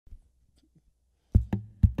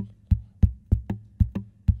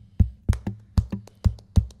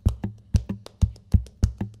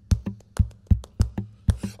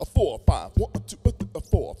4, 5, 1, 2, 3,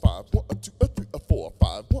 4, 5, 1, 2, 3, 4,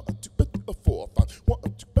 5, 1, 2, 3, 4, 5, 1,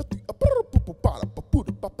 2, 3,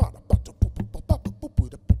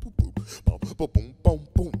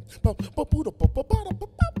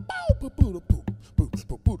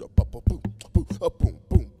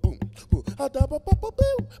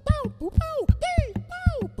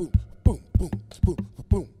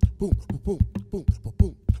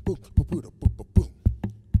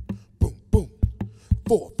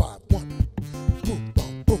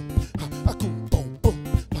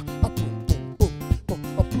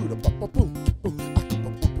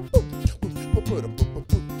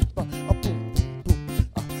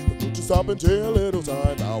 Stop and take a little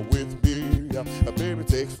time out with me. Baby,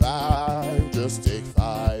 take 5, just take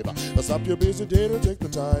 5. Stop your busy day to take the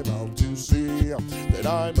time out to see that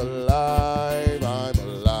I'm alive, I'm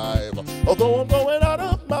alive. Although I'm going out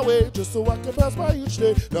of my way just so I can pass by each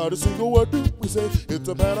day. Not a single word do we say. It's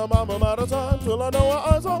a pantomime amount of time till I know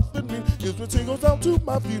our eyes often meet. Gives me tingles down to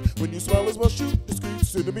my feet. When you smile as much you discreet,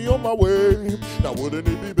 sending me on my way. Now wouldn't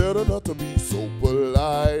it be better not to be so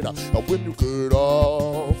polite? When you could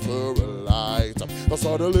offer a light, I'll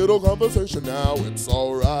start a little conversation now, it's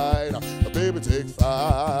alright. Baby, take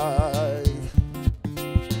 5.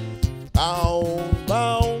 Bow,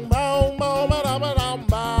 bow, bow, bow, bow, bow,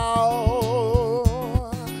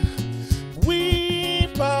 bow. We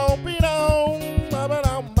bow, down, bow,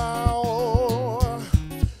 bow, bow.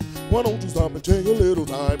 Why don't you stop and take a little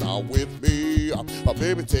time out with me?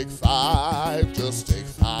 Baby, take 5, just take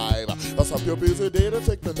 5. I'll stop your busy day to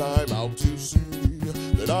take the time out to see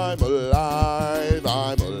that I'm alive,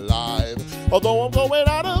 I'm alive. Although I'm going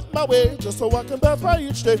out of my way just so I can pass by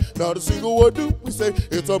each day. Not a single word do we say.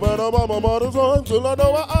 It's a pantomime amount of time till I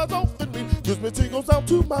know our eyes often meet. Gives me tingles down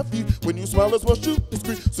to my feet. When you smile as much you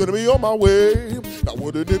discreet, sending me on my way. Now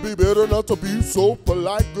wouldn't it be better not to be so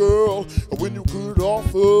polite, girl? When you could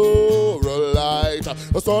offer a light,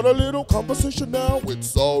 let's start a little conversation now,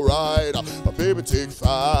 it's alright. Baby, take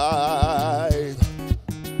 5.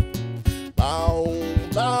 Bow,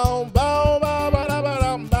 bow, bow, bow, bow, bow,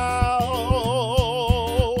 bow,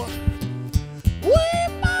 bow. We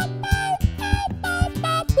bow, bow, bow, bow, bow, bow,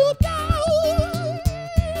 bow,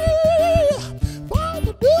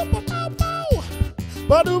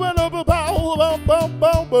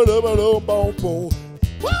 bow, bow, bow, bow, bow, bow,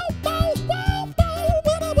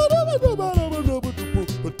 bow, bow, bow, bow, bow, bow.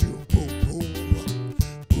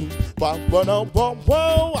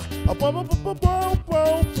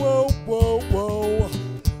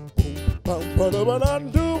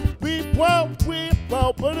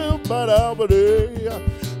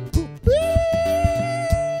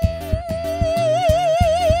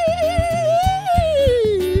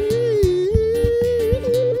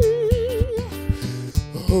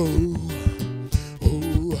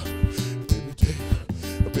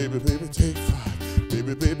 Baby, take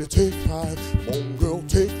 5. Baby, take 5. Come on, girl,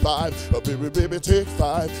 take 5. Baby, take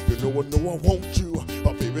 5. You know I want you.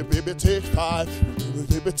 Baby, take 5.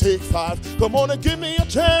 Baby, take 5. Come on and give me a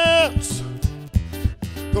chance.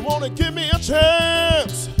 Come on and give me a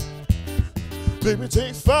chance. Baby,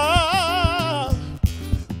 take 5.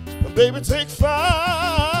 Baby, take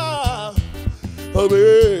 5.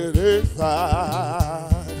 Baby, take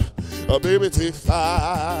 5. Baby, take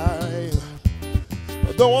 5.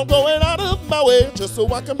 Though I'm going out of my way just so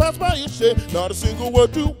I can pass by each day. Not a single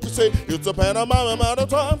word do we say. It's a pantomime amount of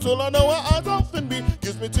time till I know our eyes often meet.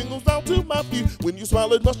 Gives me tingles down to my feet. When you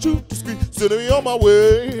smile it must you discreet, sending me on my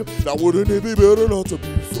way. Now wouldn't it be better not to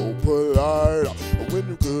be so polite? When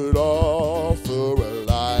you could offer a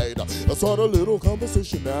light, let's start a little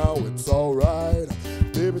conversation now, it's alright.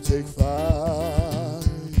 Baby, take 5.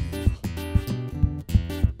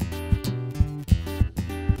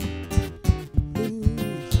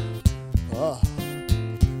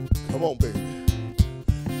 Come on, baby.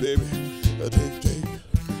 Baby, take.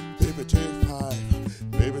 Baby, take 5.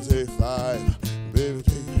 Baby, take 5. Baby,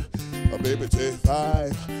 take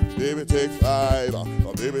 5. Baby, take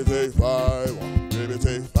 5. Baby, take 5. Baby,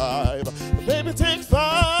 take 5. Baby, take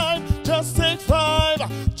 5. Just take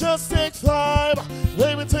 5. Just take 5.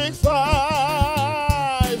 Baby, take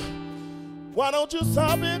 5. Why don't you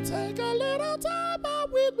stop and take a little time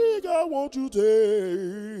out with me, girl? Won't you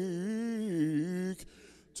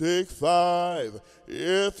take 5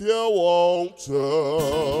 if you want to.